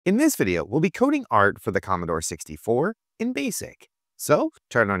In this video, we'll be coding art for the Commodore 64 in BASIC. So,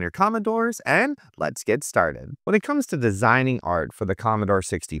 turn on your Commodores and let's get started. When it comes to designing art for the Commodore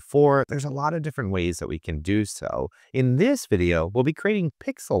 64, there's a lot of different ways that we can do so. In this video, we'll be creating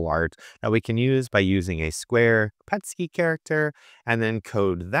pixel art that we can use by using a square PETSCII character and then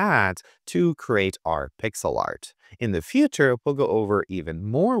code that to create our pixel art. In the future, we'll go over even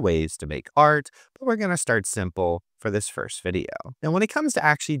more ways to make art, but we're going to start simple for this first video. Now, when it comes to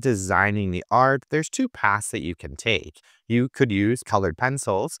actually designing the art, there's two paths that you can take. You could use colored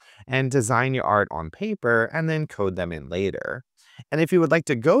pencils and design your art on paper and then code them in later. And if you would like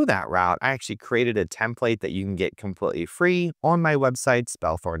to go that route, I actually created a template that you can get completely free on my website,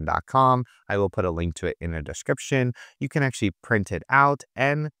 spellthorn.com. I will put a link to it in the description. You can actually print it out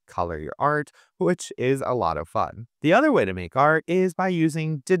and color your art, which is a lot of fun. The other way to make art is by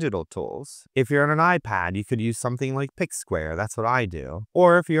using digital tools. If you're on an iPad, you could use something like PETSCII. That's what I do.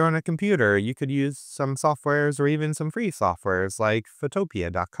 Or if you're on a computer, you could use some softwares or even some free softwares like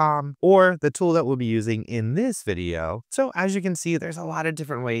photopia.com or the tool that we'll be using in this video. So as you can see, there's a lot of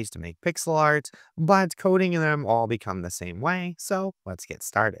different ways to make pixel art, but coding them all become the same way. So let's get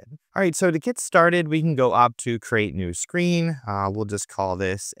started. All right, so to get started, we can go up to create new screen. We'll just call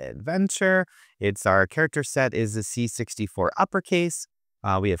this adventure. It's our character set is the C64 uppercase.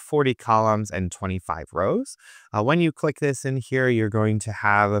 We have 40 columns and 25 rows. When you click this in here, you're going to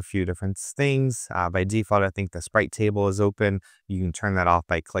have a few different things. By default, I think the sprite table is open. You can turn that off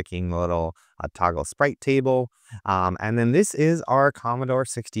by clicking the little toggle sprite table. And then this is our Commodore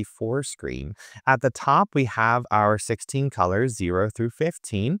 64 screen. At the top, we have our 16 colors, 0 through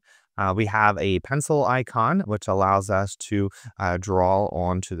 15. We have a pencil icon, which allows us to draw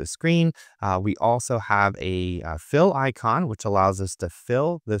onto the screen. We also have a fill icon, which allows us to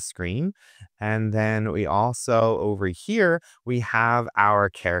fill the screen. And then we also, over here, we have our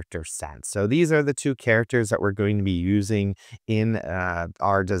character set. So these are the two characters that we're going to be using in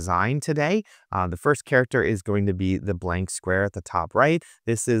our design today. The first character is going to be the blank square at the top right.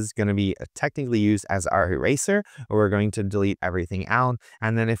 This is going to be technically used as our eraser, or we're going to delete everything out.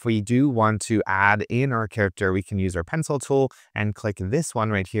 And then if we do want to add in our character, we can use our pencil tool and click this one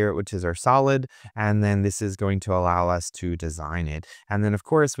right here, which is our solid. And then this is going to allow us to design it. And then of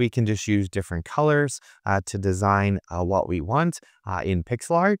course, we can just use different colors to design what we want in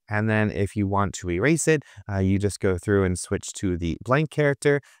pixel art. And then if you want to erase it, you just go through and switch to the blank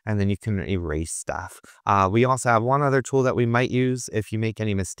character, and then you can erase stuff. We also have one other tool that we might use. If you make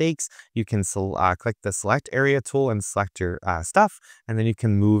any mistakes, you can click the select area tool and select your stuff, and then you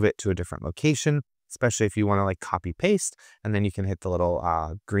can move it to a different location, especially if you want to like copy paste, and then you can hit the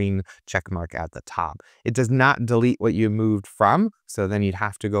little green check mark at the top. It does not delete what you moved from, so then you'd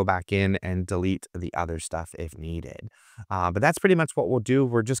have to go back in and delete the other stuff if needed. But that's pretty much what we'll do.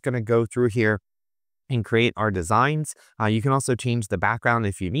 We're just going to go through here and create our designs. You can also change the background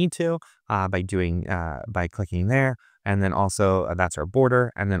if you need to by clicking there. And then also that's our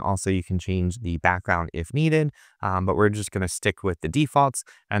border. And then also you can change the background if needed. But we're just going to stick with the defaults,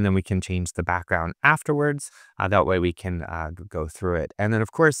 and then we can change the background afterwards. That way we can go through it. And then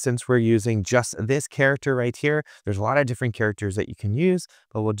of course, since we're using just this character right here, there's a lot of different characters that you can use,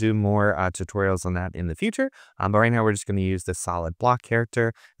 but we'll do more tutorials on that in the future. But right now we're just going to use the solid block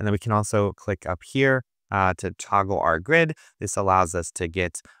character. And then we can also click up here to toggle our grid. This allows us to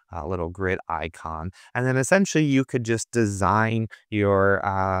get a little grid icon, and then essentially you could just design your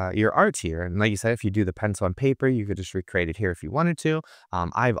art here. And like you said, if you do the pencil on paper, you could just recreate it here if you wanted to.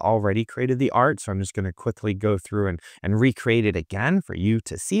 I've already created the art, so I'm just going to quickly go through and recreate it again for you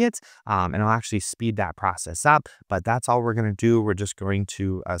to see it, and I'll actually speed that process up. But that's all we're going to do. We're just going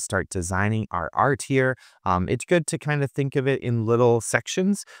to start designing our art here. It's good to kind of think of it in little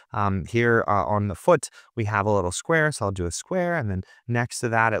sections. Here on the foot, we have a little square, so I'll do a square, and then next to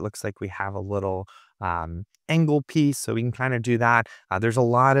that, it looks like we have a little angle piece, so we can kind of do that. There's a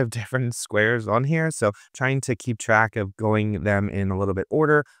lot of different squares on here, so trying to keep track of going them in a little bit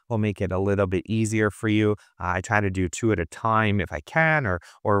order will make it a little bit easier for you. I try to do 2 at a time if I can, or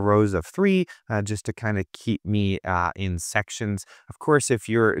rows of 3, just to kind of keep me in sections. Of course, if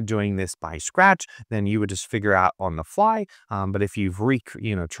you're doing this by scratch, then you would just figure out on the fly. But if you've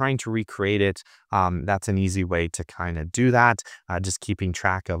trying to recreate it, that's an easy way to kind of do that. Just keeping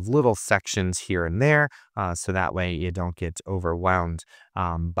track of little sections here and there, so that way you don't get overwhelmed.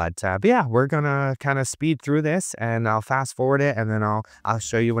 But yeah, we're gonna kind of speed through this, and I'll fast forward it, and then I'll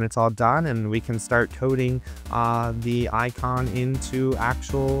show you when it's all done, and we can start coding the icon into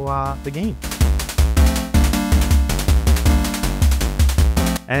actual the game.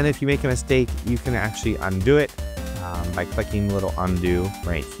 And if you make a mistake, you can actually undo it. by clicking the little undo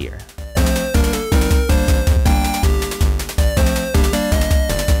right here.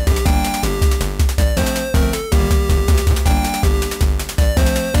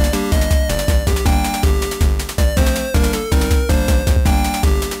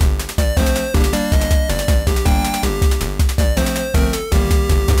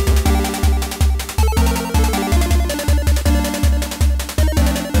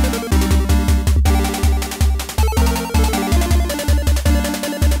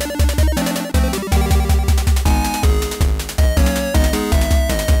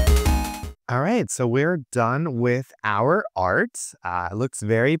 All right, so we're done with our art. It looks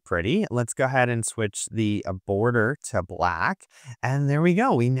very pretty. Let's go ahead and switch the border to black. And there we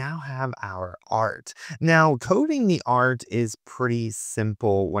go. We now have our art. Now, coding the art is pretty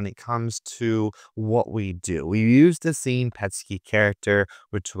simple when it comes to what we do. We use the scene PETSCII character,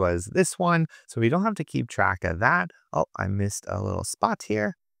 which was this one. So we don't have to keep track of that. Oh, I missed a little spot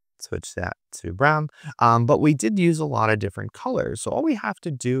here. Switch that to brown. But we did use a lot of different colors. So all we have to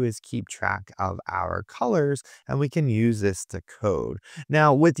do is keep track of our colors and we can use this to code.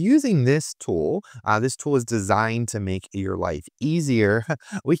 Now with using this tool is designed to make your life easier.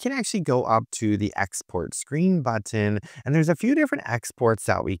 We can actually go up to the export screen button and there's a few different exports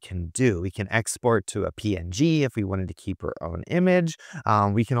that we can do. We can export to a PNG if we wanted to keep our own image.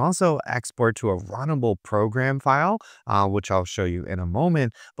 We can also export to a runnable program file, which I'll show you in a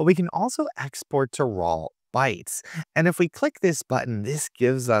moment. But we can also export to raw bytes. And if we click this button, this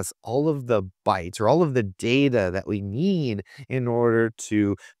gives us all of the bytes or all of the data that we need in order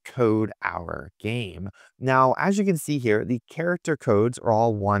to code our game. Now, as you can see here, the character codes are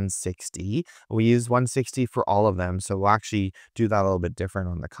all 160. We use 160 for all of them. So we'll actually do that a little bit different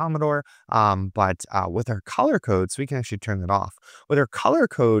on the Commodore. But with our color codes, we can actually turn that off. With our color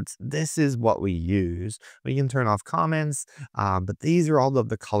codes, this is what we use. We can turn off comments, but these are all of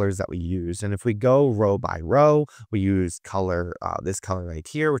the colors that we use. And if we go row by row, we use color, this color right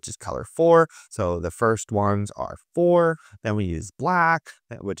here, which is color 4. So the first ones are 4. Then we use black,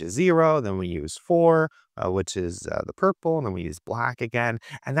 which is 0. Then we use 4, which is the purple. And then we use black again.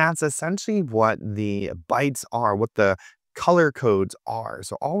 And that's essentially what the bytes are, what the color codes are.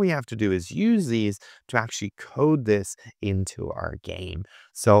 So all we have to do is use these to actually code this into our game.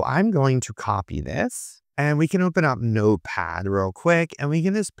 So I'm going to copy this. And we can open up Notepad real quick and we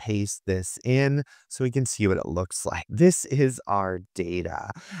can just paste this in so we can see what it looks like. This is our data.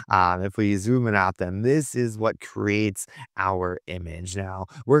 If we zoom it out, then this is what creates our image. Now,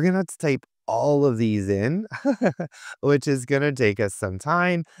 we're going to type all of these in, which is going to take us some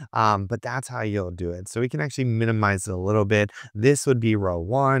time, but that's how you'll do it. So we can actually minimize it a little bit. This would be row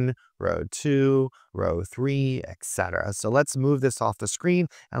 1, row 2, row 3, etc. So let's move this off the screen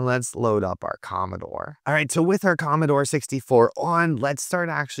and let's load up our Commodore. All right, so with our Commodore 64 on, let's start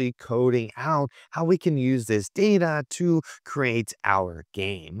actually coding out how we can use this data to create our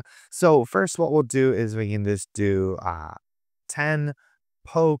game. So first what we'll do is we can just do 10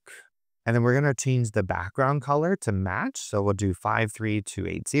 poke. And then we're going to change the background color to match. So we'll do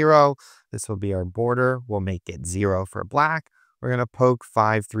 53280. This will be our border. We'll make it 0 for black. We're going to poke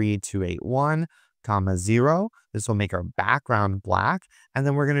 53281, comma 0. This will make our background black. And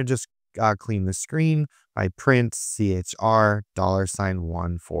then we're going to just clean the screen by print CHR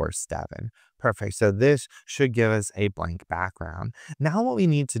 $147. Perfect. So this should give us a blank background. Now what we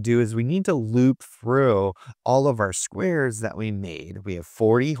need to do is we need to loop through all of our squares that we made. We have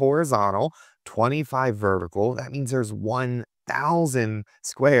 40 horizontal, 25 vertical. That means there's 1,000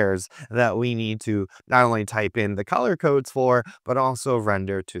 squares that we need to not only type in the color codes for, but also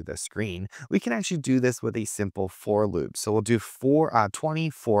render to the screen. We can actually do this with a simple for loop. So we'll do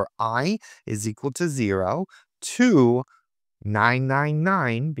 24 I is equal to 0, 2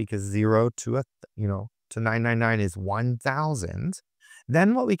 999, because 0 to 999 is 1,000.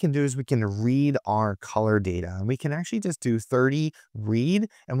 Then what we can do is we can read our color data, and we can actually just do 30 read,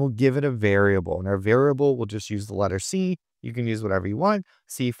 and we'll give it a variable. And our variable, we'll just use the letter C. You can use whatever you want.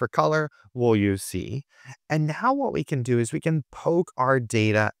 C for color, we'll use C. And now what we can do is we can poke our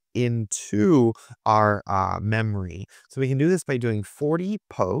data into our memory. So we can do this by doing 40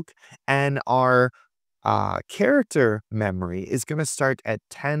 poke, and our character memory is going to start at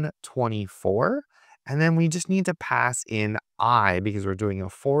 1024. And then we just need to pass in I because we're doing a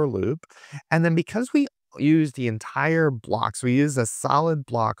for loop. And then because we use the entire block, so we use a solid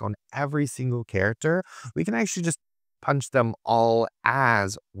block on every single character, we can actually just punch them all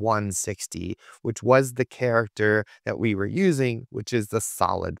as 160, which was the character that we were using, which is the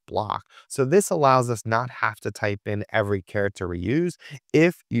solid block. So this allows us not have to type in every character we use.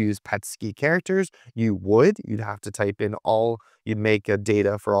 If you use PETSCII characters, you'd have to type in you'd make a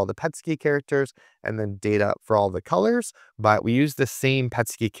data for all the PETSCII characters and then data for all the colors, but we use the same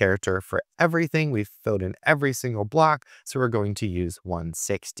PETSCII character for everything. We've filled in every single block, so we're going to use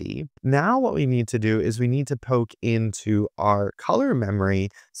 160. Now what we need to do is we need to poke into our color memory,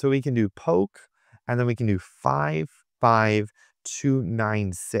 so we can do poke, and then we can do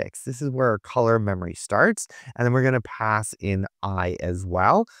 55296. This is where our color memory starts, and then we're going to pass in I as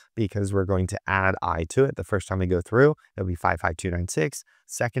well, because we're going to add I to it. The first time we go through, it'll be 55296.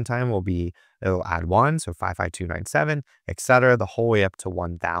 Second time it'll add 1, so 55297, etc., the whole way up to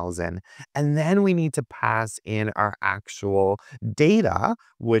 1000. And then we need to pass in our actual data,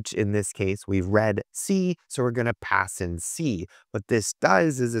 which in this case we've read C, so we're going to pass in C. What this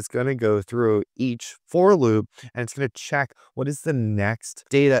does is it's going to go through each for loop, and it's going to check what is the next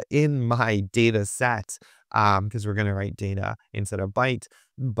data in my data set, because we're going to write data instead of byte,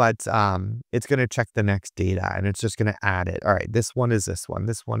 but it's going to check the next data, and it's just going to add it. All right, this one is this one,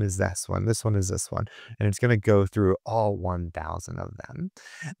 this one is this one, this one is this one, and it's going to go through all 1000 of them.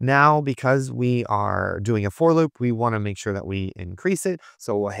 Now, because we are doing a for loop, we want to make sure that we increase it,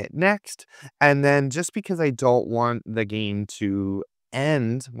 so we'll hit next, and then just because I don't want the game to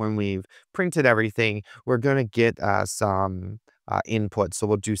end when we've printed everything, we're going to get some input. So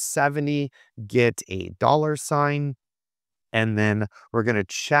we'll do 70, get a $sign, and then we're going to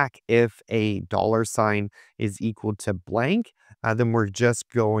check if a $sign is equal to blank. Then we're just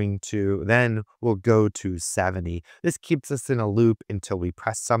going to, then we'll go to 70. This keeps us in a loop until we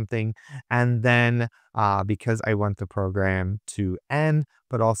press something. And then because I want the program to end,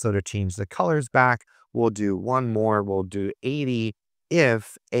 but also to change the colors back, we'll do one more. We'll do 80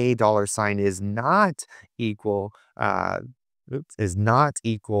 if a $sign is not equal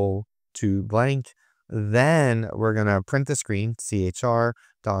to blank. Then we're going to print the screen, CHR,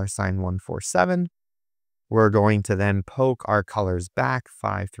 $147. We're going to then poke our colors back,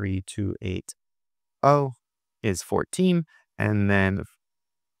 53280 is 14, and then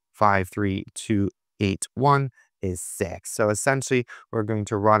 53281 is 6. So essentially, we're going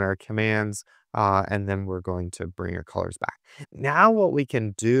to run our commands, and then we're going to bring our colors back. Now what we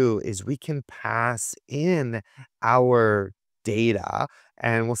can do is we can pass in our data,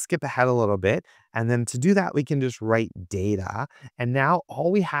 and we'll skip ahead a little bit. And then to do that, we can just write data. And now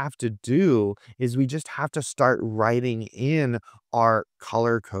all we have to do is we just have to start writing in our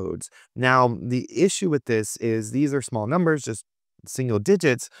color codes. Now, the issue with this is these are small numbers, just single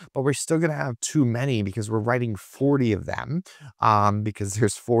digits, but we're still going to have too many because we're writing 40 of them, because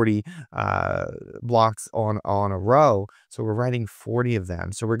there's 40 blocks on a row. So we're writing 40 of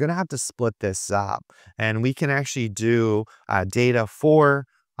them. So we're going to have to split this up, and we can actually do data for,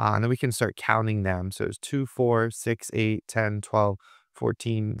 and then we can start counting them. So it's 2, 4, 6, 8, 10, 12,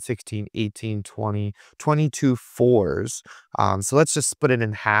 14, 16, 18, 20, 22 fours. So let's just split it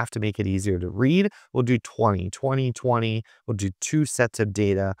in half to make it easier to read. We'll do 20, 20, 20. We'll do 2 sets of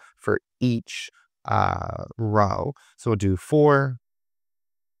data for each row. So we'll do 4.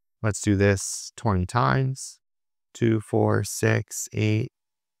 Let's do this 20 times. 2, 4, 6, 8,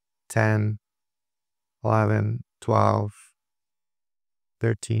 10, 11, 12,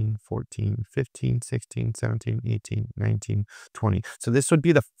 13, 14, 15, 16, 17, 18, 19, 20. So this would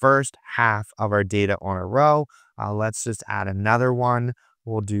be the first half of our data on a row. Let's just add another one.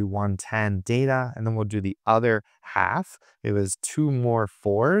 We'll do 110 data, and then we'll do the other half. It was 2 more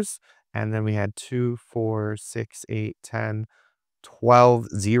 4s, and then we had 2, 4, 6, 8, 10, 12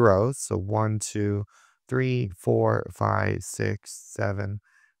 zeros. So 1, 2, 3, 4, 5, 6, 7,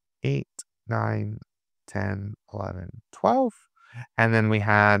 8, 9, 10, 11, 12. And then we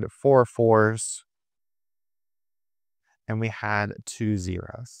had 4 4s, and we had 2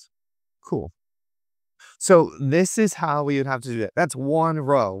 zeros. Cool. So this is how we would have to do it. That's one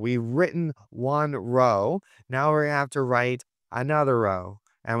row. We've written one row. Now we're going to have to write another row,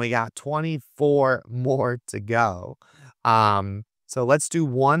 and we got 24 more to go. So let's do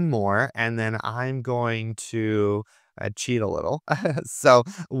one more, and then I'm going to cheat a little. So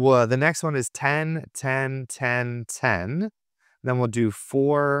the next one is 10, 10, 10, 10. Then we'll do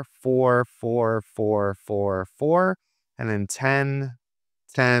 4, 4, 4, 4, 4, 4, and then 10,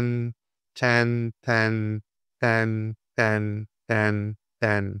 10, 10, 10, 10, 10, 10,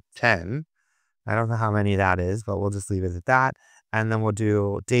 10, 10. I don't know how many that is, but we'll just leave it at that. And then we'll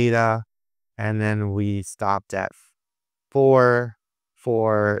do data, and then we stopped at 4,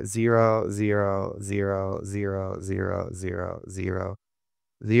 4 0 0 0 0 0 0 0 0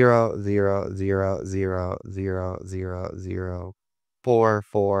 0 0 0 0 0 0 4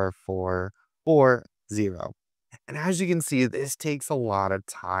 4 4 4 0. And as you can see, this takes a lot of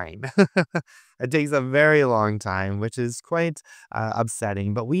time. It takes a very long time, which is quite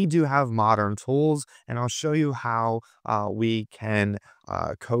upsetting. But we do have modern tools, and I'll show you how we can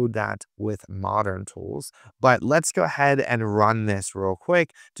code that with modern tools. But let's go ahead and run this real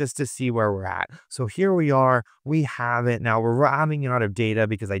quick just to see where we're at. So here we are. We have it. Now we're running out of data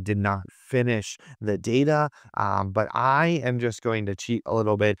because I did not finish the data. But I am just going to cheat a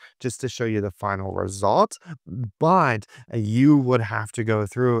little bit just to show you the final result. But you would have to go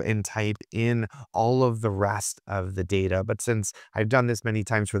through and type in all of the rest of the data. But since I've done this many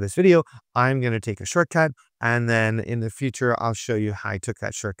times for this video, I'm going to take a shortcut. And then in the future, I'll show you how I took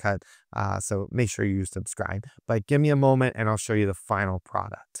that shortcut. So make sure you subscribe. But give me a moment and I'll show you the final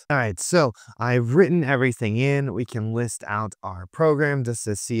product. All right, so I've written everything in. We can list out our program just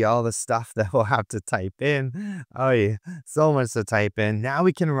to see all the stuff that we'll have to type in. Oh yeah, so much to type in. Now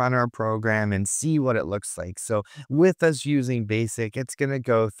we can run our program and see what it looks like. So with us using BASIC, it's going to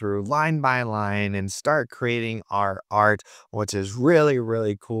go through line by line and start creating our art, which is really,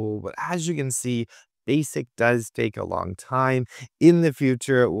 really cool. But as you can see, BASIC does take a long time. In the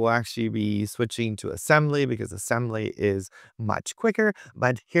future, we'll actually be switching to assembly because assembly is much quicker.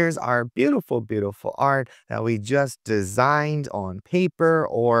 But here's our beautiful, beautiful art that we just designed on paper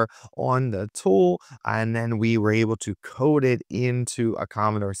or on the tool. And then we were able to code it into a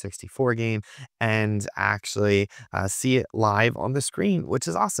Commodore 64 game and actually see it live on the screen, which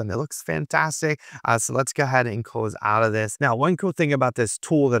is awesome. It looks fantastic. So let's go ahead and close out of this. Now, one cool thing about this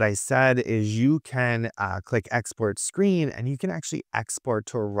tool that I said is you can click export screen and you can actually export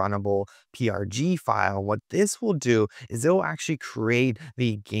to a runnable PRG file. What this will do is it will actually create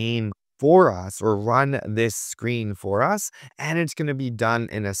the game for us or run this screen for us, and it's going to be done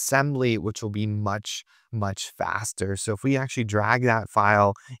in assembly, which will be much faster. So if we actually drag that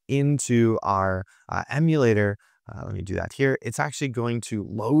file into our emulator, let me do that here, it's actually going to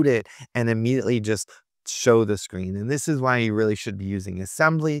load it and immediately just show the screen. And this is why you really should be using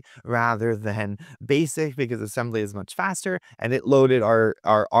assembly rather than BASIC, because assembly is much faster and it loaded our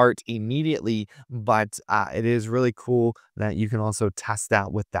art immediately. But it is really cool that you can also test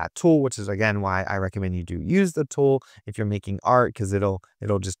out with that tool, which is again why I recommend you do use the tool if you're making art, because it'll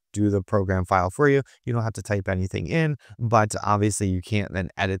just do the program file for you. You don't have to type anything in, but obviously you can't then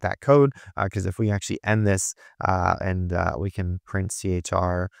edit that code, because if we actually end this and we can print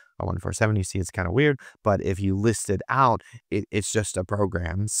CHR 147, you see it's kind of weird, but if you list it out, it's just a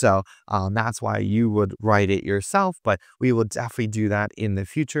program. So that's why you would write it yourself, but we will definitely do that in the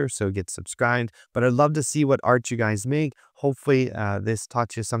future. So get subscribed. But I'd love to see what art you guys make. Hopefully this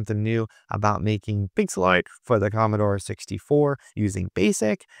taught you something new about making pixel art for the Commodore 64 using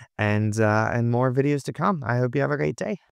BASIC, and more videos to come. I hope you have a great day.